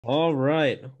All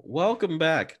right. Welcome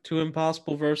back to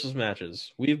Impossible versus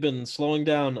matches. We've been slowing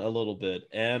down a little bit,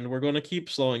 and we're going to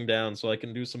keep slowing down so I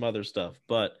can do some other stuff.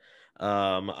 But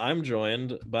I'm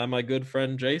joined by my good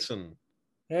friend Jason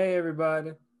Hey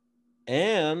everybody.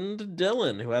 and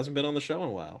Dylan, who hasn't been on the show in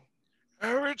a while.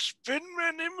 Oh, it's been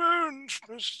many moons,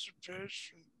 Mr.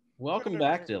 Jayson. Welcome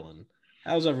back, Dylan.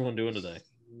 How's everyone doing today?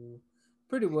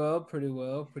 Pretty well,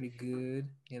 pretty good,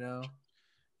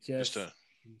 Just just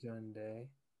enjoying the day.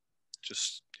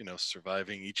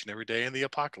 surviving each and every day in the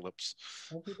apocalypse.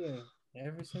 Every day,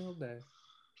 every single day.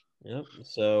 Yep.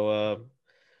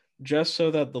 Just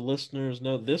so that the listeners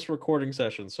know, this recording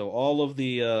session, so all of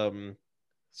the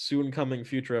soon coming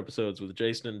future episodes with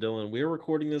Jason and Dylan, we're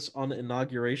recording this on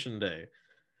Inauguration Day.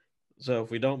 So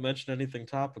if we don't mention anything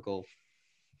topical,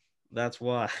 that's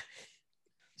why.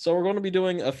 So we're going to be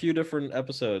doing a few different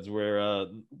episodes where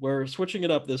we're switching it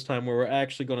up this time, where we're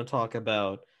actually going to talk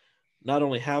about not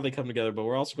only how they come together, but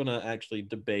we're also going to actually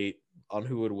debate on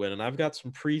who would win. And I've got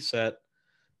some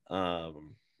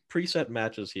um, preset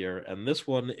matches here, and this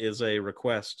one is a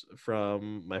request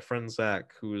from my friend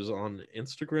Zach, who's on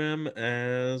Instagram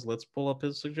as, let's pull up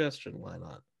his suggestion. Why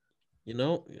not? You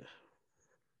know,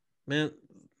 man,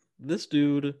 this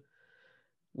dude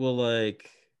will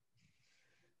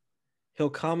he'll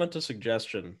comment a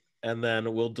suggestion and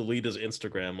then we'll delete his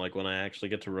Instagram like when I actually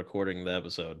get to recording the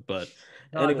episode. But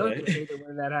God, don't you anyway, hate it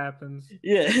when that happens?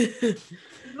 yeah.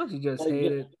 Don't you just Like,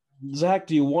 hate it? Zach,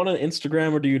 do you want an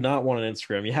Instagram or do you not want an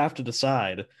Instagram? You have to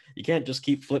decide. You can't just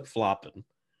keep flip flopping.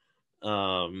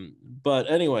 But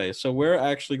anyway, so we're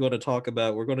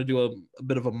going to do a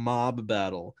bit of a mob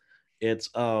battle. It's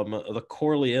the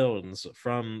Corleones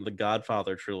from the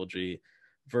Godfather trilogy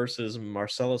versus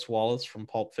Marcellus Wallace from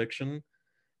Pulp Fiction,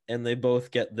 and they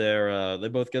both get their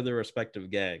respective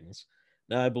gangs.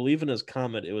 Now, I believe in his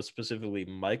comment it was specifically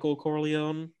Michael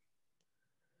Corleone.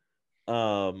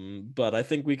 But I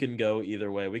think we can go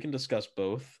either way. We can discuss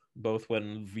both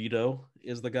when Vito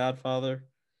is the Godfather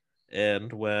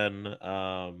and when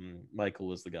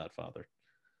Michael is the Godfather.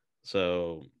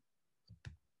 So,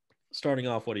 starting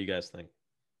off, what do you guys think?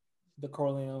 The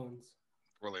Corleones,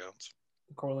 Orleans.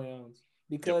 the Corleones.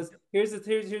 Yep. Because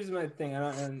here's my thing.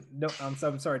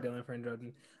 I'm sorry, Dylan, for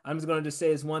interrupting. I'm just gonna just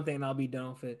say this one thing, and I'll be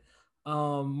done with it.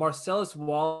 Marcellus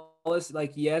Wallace,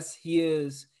 like, yes, he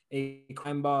is a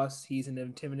crime boss. He's an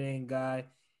intimidating guy.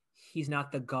 He's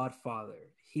not the Godfather.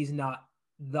 He's not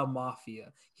the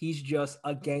mafia. He's just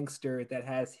a gangster that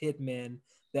has hitmen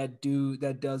that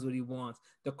does what he wants.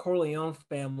 The Corleone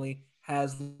family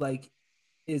has like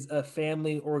is a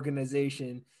family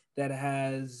organization that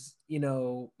has,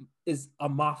 is a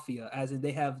mafia, as in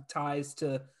they have ties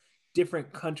to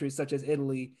different countries such as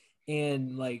Italy,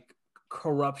 and like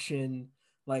corruption,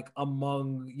 like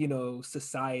among,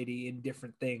 society and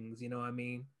different things, you know what I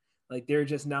mean? Like they're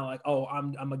just not like, oh,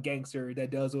 I'm a gangster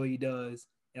that does what he does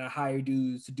and I hire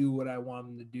dudes to do what I want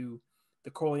them to do.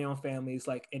 The Corleone family is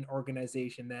like an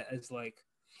organization that is like,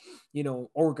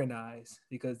 organized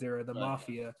because they're the Right.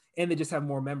 mafia and they just have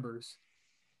more members.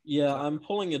 Yeah, So I'm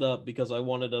pulling it up because I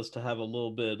wanted us to have a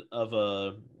little bit of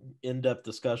a in-depth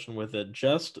discussion with it.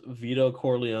 Just Vito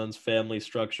Corleone's family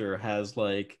structure has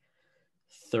like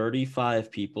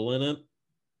 35 people in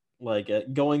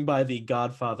it, going by the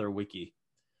Godfather wiki.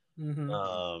 mm-hmm.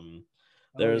 Um,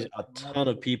 Oh there's yeah, a a lot of ton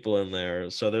of people. people in there,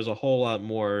 so there's a whole lot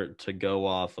more to go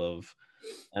off of.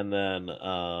 And then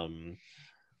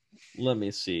let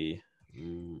me see.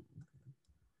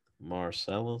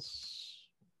 Marcellus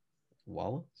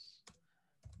Wallace?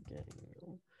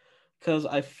 Because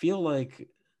I feel like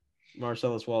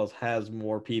Marcellus Wallace has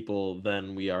more people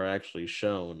than we are actually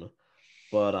shown,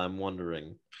 but I'm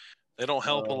wondering. They don't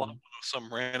help a lot Um, when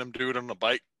some random dude on a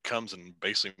bike comes and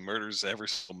basically murders every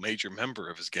single major member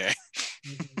of his gang.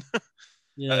 Mm-hmm.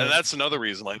 yeah. And that's another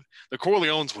reason. Like the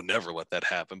Corleones would never let that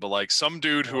happen. But like some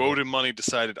dude who owed Oh, him money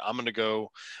decided I'm gonna go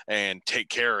and take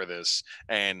care of this,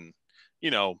 and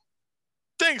you know,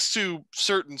 thanks to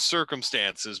certain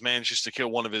circumstances, manages to kill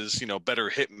one of his, better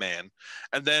hitman,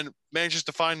 and then manages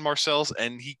to find Marcel's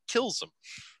and he kills him.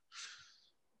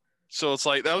 So it's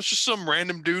like that was just some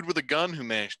random dude with a gun who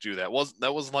managed to do that.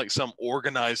 Wasn't like some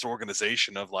organized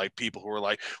organization of like people who were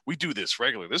like, we do this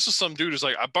regularly. This is some dude who's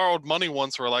like, I borrowed money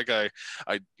once where like I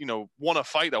won a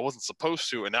fight I wasn't supposed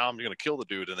to, and now I'm gonna kill the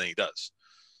dude, and then he does.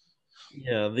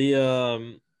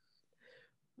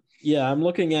 yeah. I'm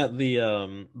looking at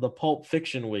the Pulp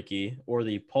Fiction wiki, or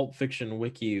the Pulp Fiction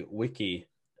wiki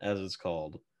as it's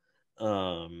called.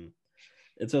 Um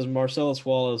it says Marcellus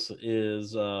Wallace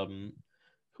is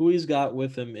who he's got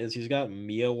with him is he's got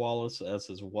Mia Wallace as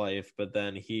his wife, but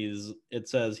then it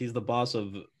says he's the boss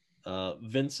of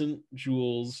Vincent,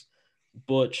 Jules,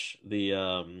 Butch,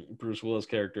 the Bruce Willis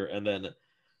character, and then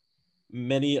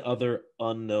many other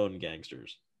unknown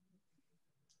gangsters.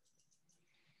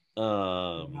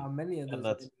 How many of And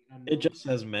those? that's it. Just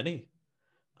says many.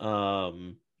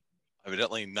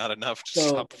 Evidently not enough to So-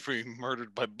 stop being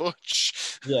murdered by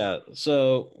Butch. Yeah.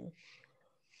 So,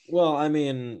 well, I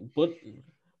mean,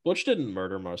 Butch didn't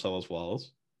murder Marcellus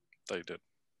Wallace. They did.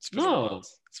 It's been a No, while.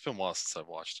 It's been a while since I've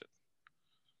watched it.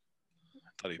 I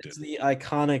thought he did. it's the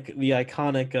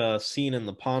iconic scene in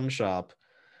the pawn shop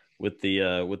with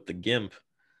the gimp.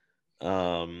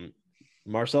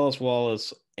 Marcellus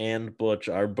Wallace and Butch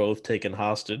are both taken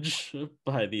hostage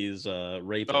by these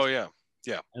rapists. Oh yeah,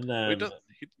 yeah. And He, then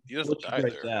he doesn't Butch die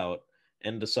breaks there. out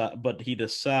and but he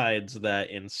decides that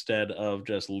instead of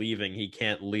just leaving, he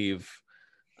can't leave.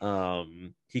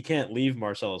 He can't leave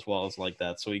Marcellus Wallace like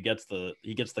that. So he gets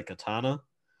the katana.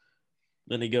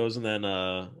 Then he goes and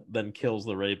then kills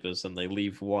the rapist, and they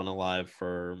leave one alive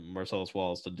for Marcellus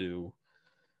Wallace to do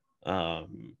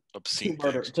Obscene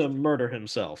to murder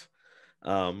himself.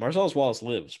 Marcellus Wallace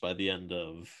lives by the end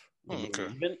of the movie.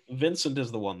 Okay. Vincent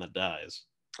is the one that dies.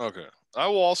 Okay. I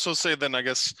will also say then I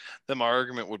guess then my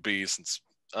argument would be since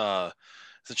you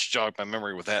jogged my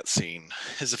memory with that scene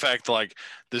is the fact that like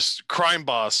this crime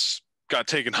boss got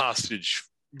taken hostage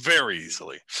very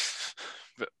easily.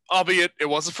 Albeit it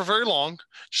wasn't for very long,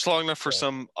 just long enough for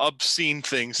some obscene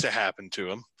things to happen to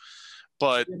him.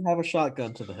 But he didn't have a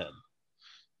shotgun to the head.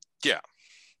 Yeah.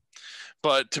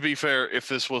 But to be fair, if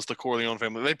this was the Corleone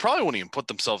family, they probably wouldn't even put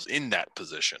themselves in that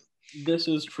position. This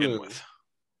is true.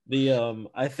 The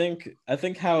I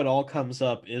think how it all comes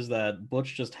up is that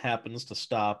Butch just happens to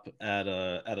stop at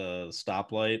a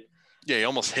stoplight. Yeah, he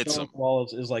almost hits him.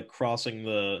 Wallace is like crossing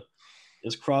the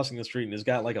street and he's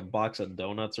got like a box of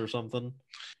donuts or something.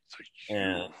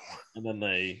 And then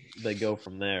they go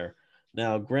from there.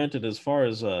 Now, granted, as far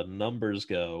as numbers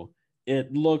go,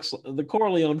 it looks the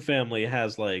Corleone family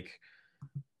has like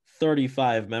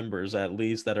 35 members at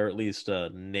least that are at least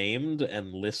named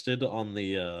and listed on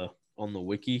the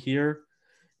wiki here,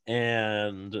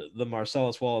 and the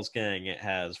Marcellus Wallace gang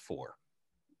has 4.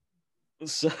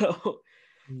 So,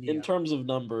 in terms of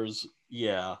numbers,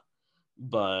 yeah,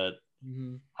 but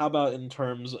how about in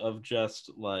terms of just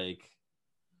like,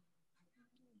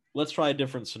 let's try a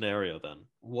different scenario then.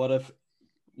 What if,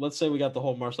 let's say we got the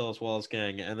whole Marcellus Wallace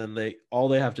gang, and then they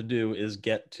have to do is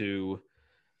get to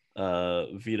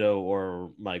Vito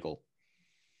or Michael.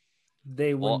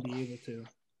 They wouldn't be able to.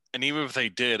 And even if they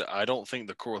did, I don't think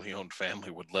the Corleone family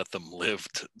would let them live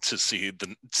to see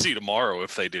tomorrow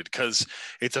if they did, because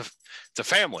it's a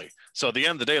family. So at the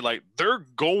end of the day, like they're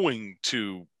going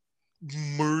to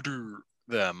murder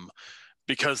them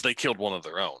because they killed one of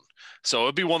their own. So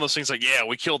it'd be one of those things like, yeah,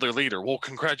 we killed their leader. Well,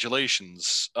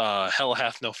 congratulations. Hell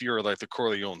hath no fury like the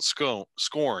Corleone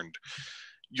scorned.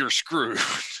 You're screwed.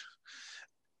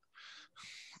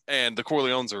 And the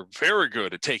Corleones are very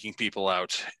good at taking people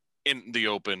out in the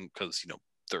open because,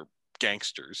 they're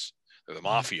gangsters. They're the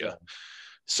mafia. Yeah.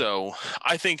 So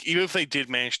I think even if they did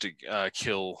manage to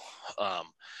kill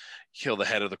the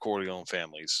head of the Corleone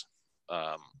families,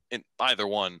 in either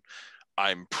one,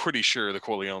 I'm pretty sure the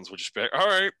Corleones would just be like, all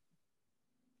right.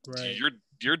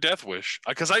 Your death wish,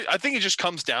 because I think it just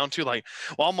comes down to like,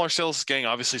 while Marcellus' gang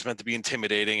obviously is meant to be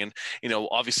intimidating and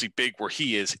obviously big where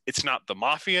he is, it's not the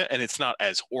mafia and it's not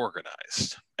as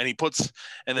organized. And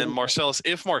then Marcellus,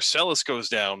 if Marcellus goes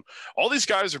down, all these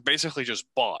guys are basically just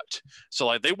bought. So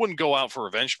like they wouldn't go out for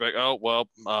revenge. But oh well,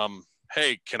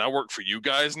 hey, can I work for you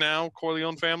guys now,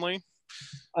 Corleone family?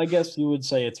 I guess you would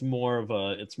say it's more of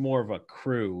a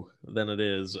crew than it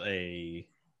is a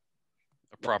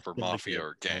proper mafia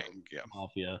or gang. Yeah,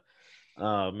 mafia.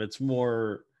 It's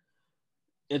more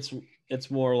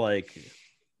like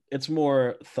it's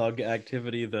more thug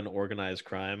activity than organized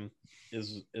crime.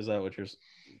 Is that what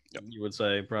you would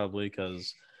say? Probably,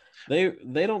 because they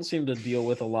don't seem to deal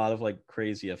with a lot of like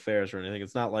crazy affairs or anything.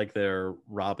 It's not like they're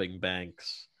robbing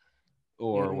banks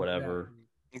or whatever.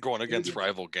 Going against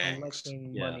rival gangs.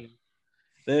 Yeah,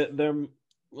 they're.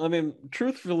 I mean,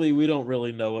 truthfully, we don't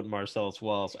really know what Marcellus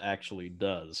Wallace actually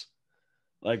does.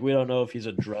 Like, we don't know if he's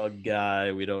a drug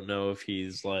guy. We don't know if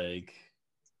he's like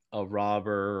a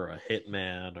robber or a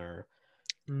hitman or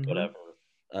whatever.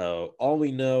 All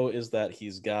we know is that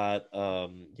he's got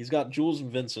Jules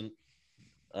and Vincent,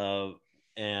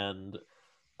 and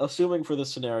assuming for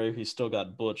this scenario he's still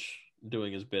got Butch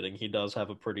doing his bidding. He does have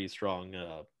a pretty strong.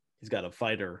 He's got a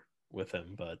fighter with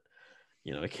him, but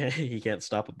he can't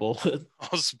stop a bullet. I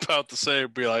was about to say,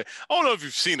 it'd be like, I don't know if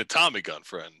you've seen a Tommy gun,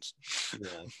 friends.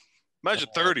 Yeah. Imagine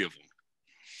 30 of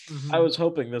them. I was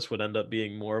hoping this would end up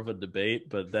being more of a debate,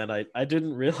 but then I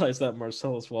didn't realize that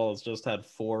Marcellus Wallace just had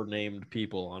 4 named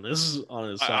people on his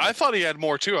side. I thought he had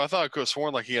more too. I thought it could have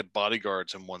sworn like he had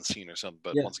bodyguards in one scene or something.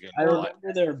 But Yeah, once again, I I lied.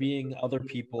 remember there being other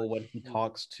people when he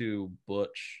talks to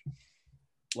Butch,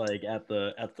 like at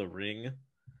the ring.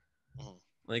 Mhm.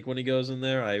 Like when he goes in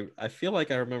there, I feel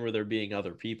like I remember there being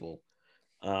other people.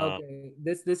 Okay,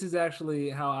 this is actually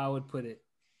how I would put it.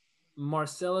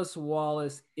 Marcellus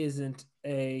Wallace isn't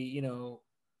a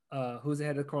who's the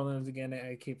head of Corleone's again?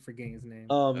 I keep forgetting his name.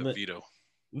 Vito.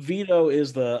 Vito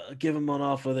is the give him an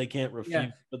offer they can't refuse.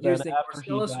 Yeah, But here's then the after he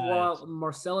dies,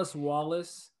 Marcellus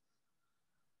Wallace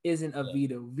isn't a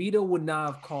Vito. Vito would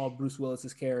not have called Bruce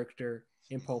Willis's character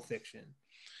in Pulp Fiction.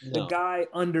 The no. guy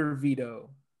under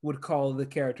Vito would call the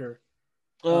character.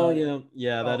 Oh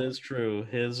yeah, that is true.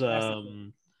 His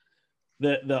the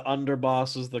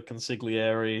underboss is the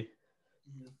consigliere.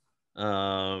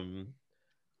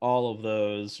 All of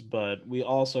those, but we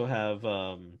also have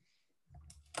and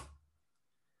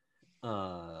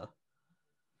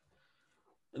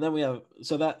then we have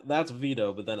so that's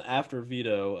Vito, but then after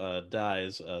Vito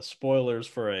dies, spoilers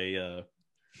for a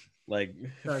like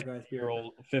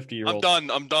 50-year-old.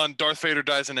 I'm done. Darth Vader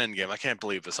dies in Endgame. I can't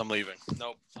believe this. I'm leaving.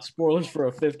 Nope. Spoilers for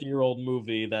a 50-year-old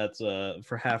movie that's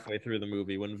for halfway through the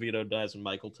movie when Vito dies and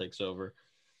Michael takes over.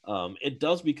 It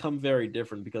does become very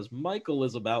different because Michael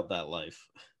is about that life.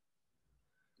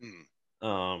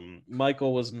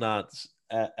 Michael was not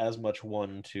as much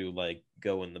one to like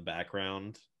go in the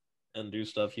background and do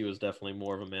stuff. He was definitely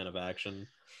more of a man of action.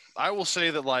 I will say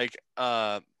that like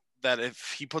that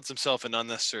if he puts himself in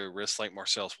unnecessary risks like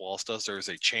Marcellus Wallace does, there is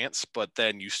a chance. But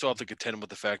then you still have to contend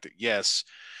with the fact that yes,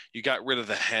 you got rid of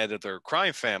the head of their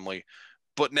crime family,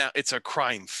 but now it's a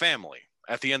crime family.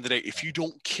 At the end of the day, if you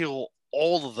don't kill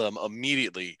all of them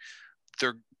immediately,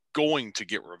 they're going to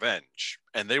get revenge,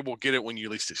 and they will get it when you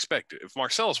least expect it. If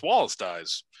Marcellus Wallace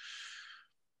dies,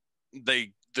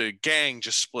 the gang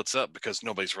just splits up because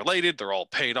nobody's related. They're all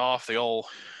paid off. They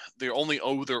only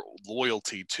owe their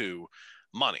loyalty to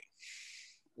money,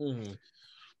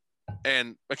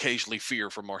 and occasionally fear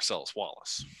for Marcellus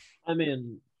Wallace. I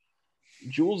mean,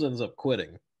 Jules ends up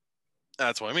quitting.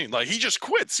 That's what I mean. Like he just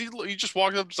quits. He just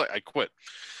walks up, just like I quit.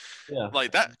 Yeah,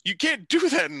 like that. You can't do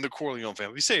that in the Corleone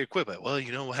family. You say quit, but well,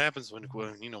 you know what happens when you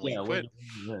quit.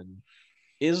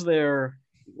 Is there?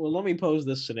 Well, let me pose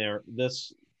this scenario,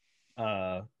 this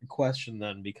question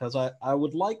then, because I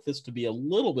would like this to be a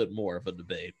little bit more of a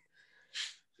debate,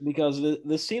 because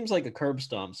this seems like a curb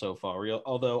stomp so far.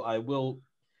 Although I will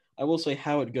say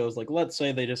how it goes. Like, let's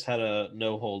say they just had a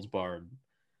no holds barred,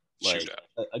 like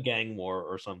a gang war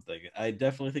or something. I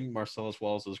definitely think Marcellus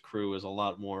Wallace's crew is a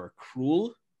lot more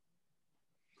cruel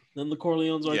than the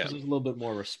Corleones are, because there's a little bit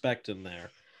more respect in there.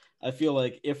 I feel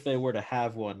like if they were to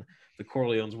have one, the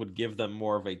Corleones would give them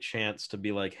more of a chance to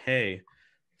be like, hey,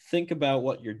 think about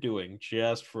what you're doing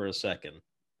just for a second.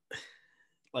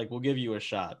 Like, we'll give you a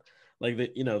shot. Like the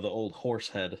old horse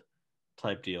head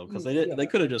type deal, because they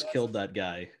could have just killed that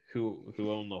guy who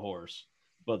owned the horse,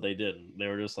 but they didn't. They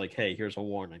were just like, hey, here's a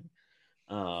warning.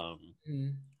 And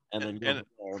then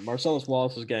Marcellus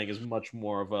Wallace's gang is much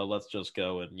more of a let's just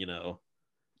go and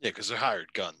because they're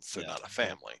hired guns. They're not a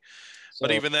family. So,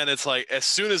 but even then, it's like as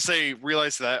soon as they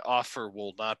realize that offer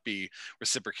will not be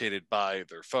reciprocated by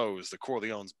their foes, the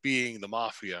Corleones being the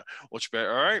mafia, which all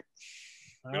right,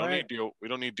 we don't need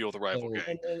to deal with the rival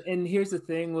gang. And here's the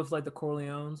thing with like the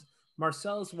Corleones,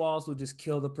 Marcellus Wallace would just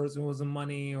kill the person who was the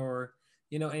money, or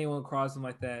anyone across them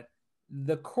like that.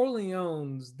 The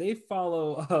Corleones, they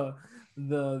follow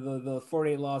the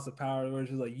 48 laws of power,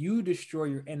 which is like you destroy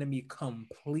your enemy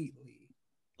completely.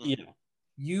 Yeah.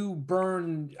 You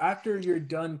burn after you're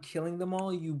done killing them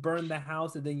all. You burn the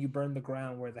house, and then you burn the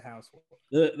ground where the house was.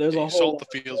 There's a whole salt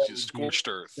the fields, you scorched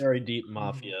earth. Very deep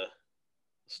mafia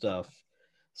stuff.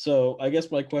 So I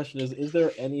guess my question is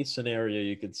there any scenario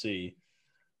you could see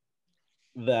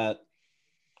that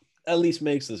at least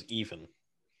makes this even? The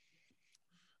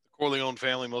Corleone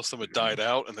family, most of them had died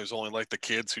out, and there's only like the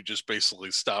kids who just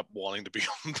basically stopped wanting to be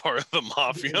part of the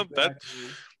mafia. Exactly.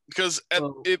 Because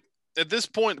at this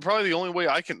point, probably the only way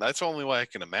that's the only way I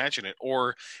can imagine it.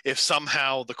 Or if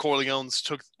somehow the Corleones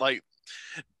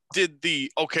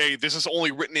this is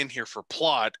only written in here for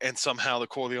plot, and somehow the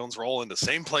Corleones were all in the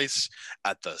same place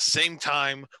at the same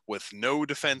time with no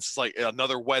defense, like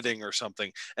another wedding or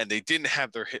something, and they didn't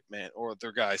have their hitman or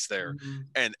their guys there,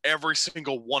 and every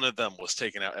single one of them was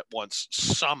taken out at once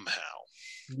somehow.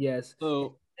 Yes.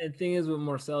 So, and the thing is with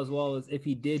Marcellus Wallace, if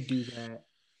he did do that,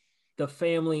 the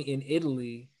family in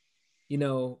Italy,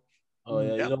 Oh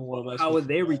yeah, Yeah. you don't want to mess. How with would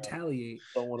they retaliate?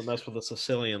 Don't want to mess with the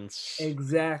Sicilians.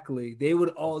 Exactly. They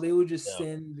would just Yeah.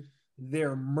 send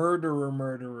their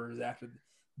murderers after.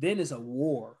 Then it's a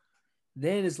war.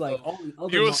 Then it's like all the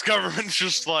other U.S. government's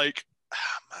just like,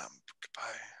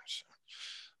 goodbye.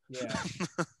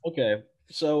 yeah. Okay,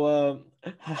 so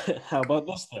how about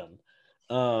this then?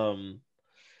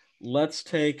 Let's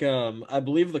take I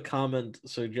believe the comment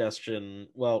suggestion.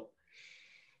 Well,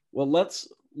 let's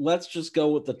just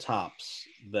go with the tops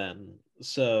then.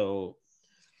 So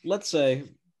let's say,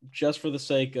 just for the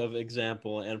sake of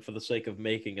example and for the sake of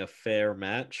making a fair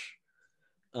match,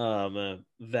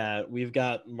 that we've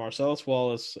got Marcellus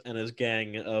Wallace and his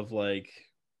gang of like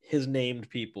his named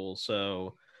people.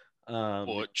 So we've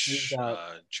Butch,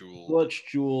 got Jewel. Butch,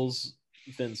 Jules,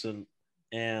 Vincent,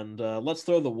 and let's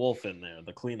throw the wolf in there,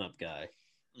 the cleanup guy.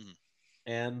 Mhm.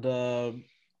 And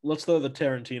let's throw the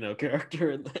Tarantino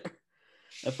character in there.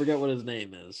 I forget what his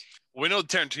name is. We know the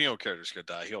Tarantino character's gonna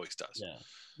die. He always does. Yeah.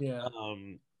 Yeah.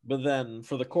 But then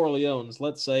for the Corleones,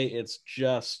 let's say it's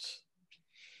just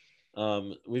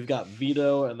we've got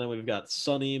Vito, and then we've got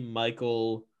Sonny,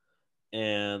 Michael,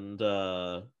 and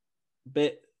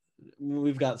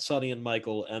we've got Sonny and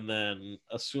Michael, and then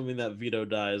assuming that Vito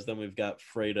dies, then we've got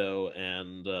Fredo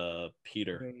and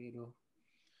Peter. Fredo.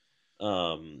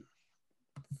 Um,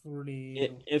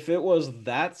 Fredo. if it was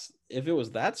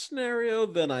that scenario,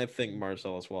 then I think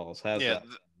Marcellus Wallace has Yeah,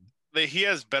 that. he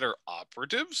has better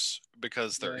operatives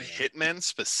because they're Yeah. hitmen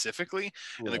specifically.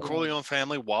 And the Right. Corleone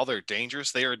family, while they're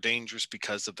dangerous, they are dangerous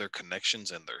because of their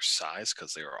connections and their size,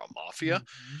 because they are a mafia.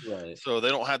 Right. So they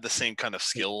don't have the same kind of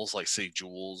skills like, say,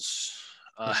 Jules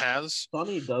has.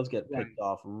 Sonny does get picked Right.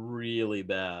 off really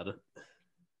bad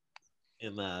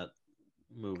in that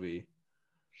movie.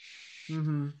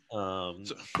 Mm-hmm.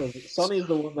 Because Sonny's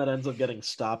the one that ends up getting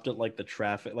stopped at like the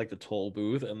traffic, like the toll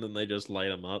booth, and then they just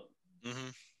light him up. Mm-hmm.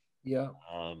 Yeah.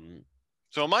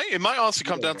 So it might honestly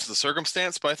come down to the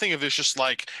circumstance, but I think if it's just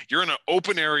like you're in an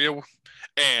open area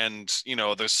and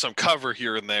there's some cover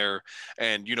here and there,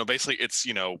 and basically it's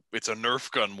it's a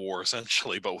Nerf gun war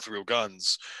essentially, but with real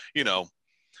guns.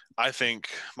 I think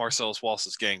Marcellus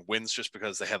Wallace's gang wins just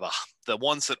because they have the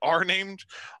ones that are named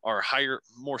are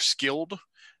more skilled,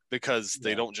 because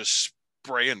they don't just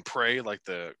spray and pray like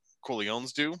the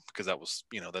Corleones do, because that was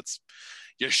that's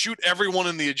you shoot everyone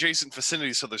in the adjacent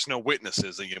vicinity so there's no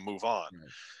witnesses and you move on.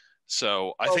 Right.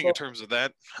 So I think in terms of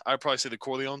that, I'd probably say the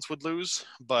Corleones would lose.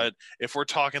 But if we're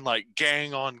talking like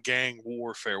gang on gang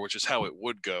warfare, which is how it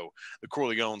would go, the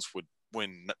Corleones would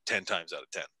win 10 times out of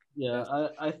 10. Yeah,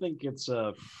 I think it's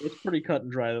pretty cut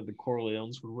and dry that the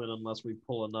Corleones would win unless we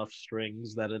pull enough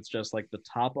strings that it's just like the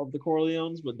top of the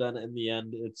Corleones, but then in the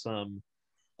end it's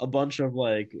a bunch of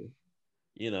like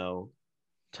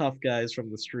tough guys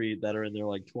from the street that are in their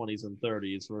like 20s and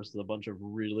 30s versus a bunch of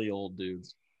really old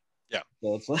dudes. Yeah.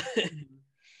 So it's like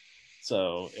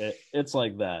it's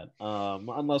like that.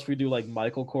 Unless we do like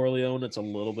Michael Corleone, it's a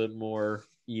little bit more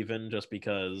even just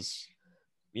because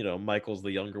Michael's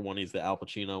the younger one, he's the Al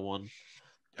Pacino one.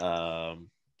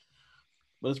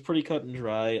 But it's pretty cut and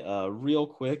dry. Real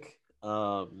quick,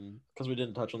 because we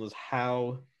didn't touch on this,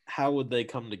 how would they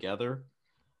come together?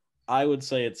 I would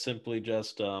say it's simply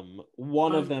just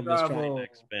one of them is trying to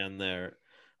expand there.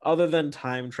 Other than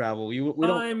time travel, we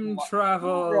don't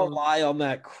rely on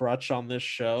that crutch on this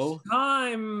show.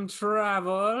 Time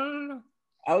travel.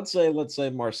 I would say, let's say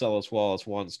Marcellus Wallace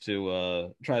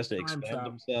tries to expand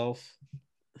himself.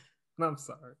 I'm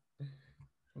sorry.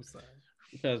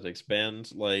 He tries to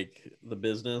expand like the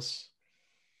business,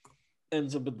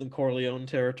 ends up in the Corleone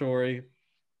territory,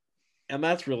 and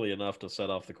that's really enough to set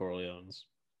off the Corleones.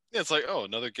 Yeah, it's like, oh,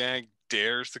 another gang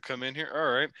dares to come in here.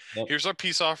 All right, Here's our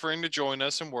peace offering to join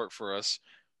us and work for us.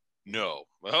 No,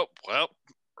 well,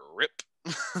 rip.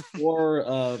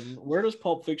 Or where does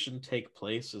Pulp Fiction take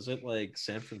place? Is it like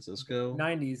San Francisco?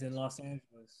 90s in Los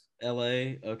Angeles.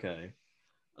 LA? Okay.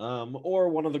 Or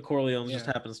one of the Corleones just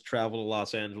happens to travel to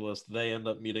Los Angeles. They end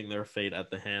up meeting their fate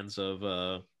at the hands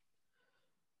of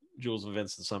Jules and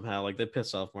Vincent somehow. Like they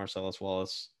piss off Marcellus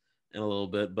Wallace in a little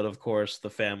bit, but of course the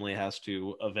family has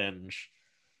to avenge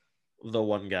the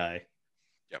one guy.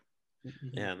 Yep.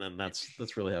 And then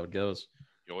that's really how it goes.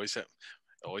 You always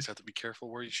have to be careful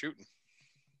where you're shooting.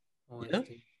 Yeah.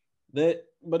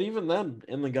 But even then,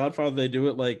 in The Godfather, they do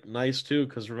it like nice too.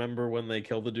 Because remember when they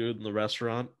kill the dude in the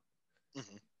restaurant?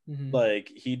 Mm-hmm.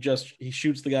 Like he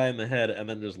shoots the guy in the head and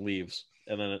then just leaves,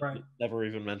 and then it's never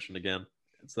even mentioned again.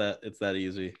 It's that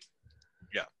easy.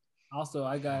 Yeah. Also,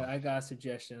 I got a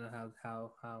suggestion of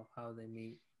how they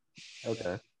meet.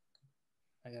 Okay.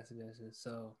 I got suggestions.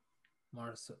 So,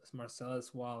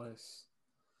 Marcellus Wallace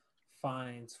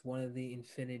finds one of the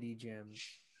infinity gems.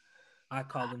 I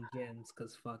call them gems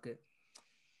because fuck it.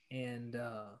 And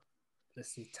let's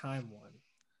see, time one.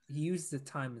 He uses the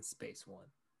time and space one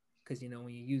because when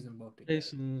you use them both together.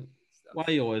 Jason, why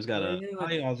you always gotta?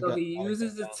 So he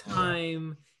uses the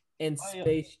time and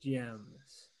space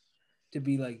gems to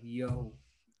be like, yo.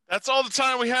 That's all the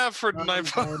time we have for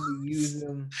tonight. I'm going to use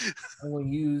them. I'm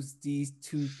going to use these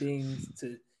two things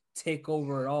to take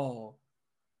over it all.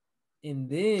 And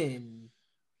then,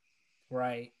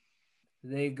 right,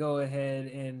 they go ahead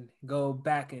and go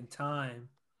back in time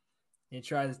and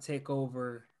try to take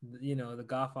over, the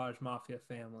Godfather's Mafia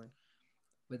family.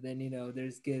 But then,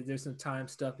 there's some time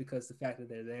stuff because the fact that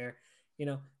they're there.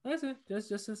 That's it. That's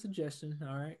just a suggestion.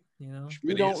 All right.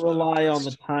 We don't rely on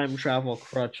the time travel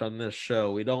crutch on this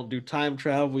show. We don't do time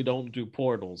travel. We don't do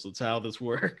portals. That's how this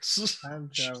works. Time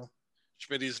travel.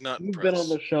 Schmitty's not You've impressed. been on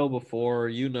the show before.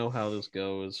 You know how this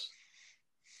goes.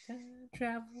 Time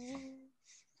travel.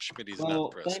 Schmitty's not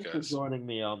impressed, thanks for joining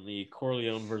me on the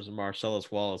Corleone versus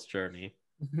Marcellus Wallace journey.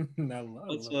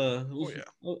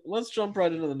 Let's jump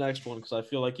right into the next one because I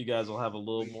feel like you guys will have a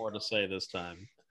little more to say this time.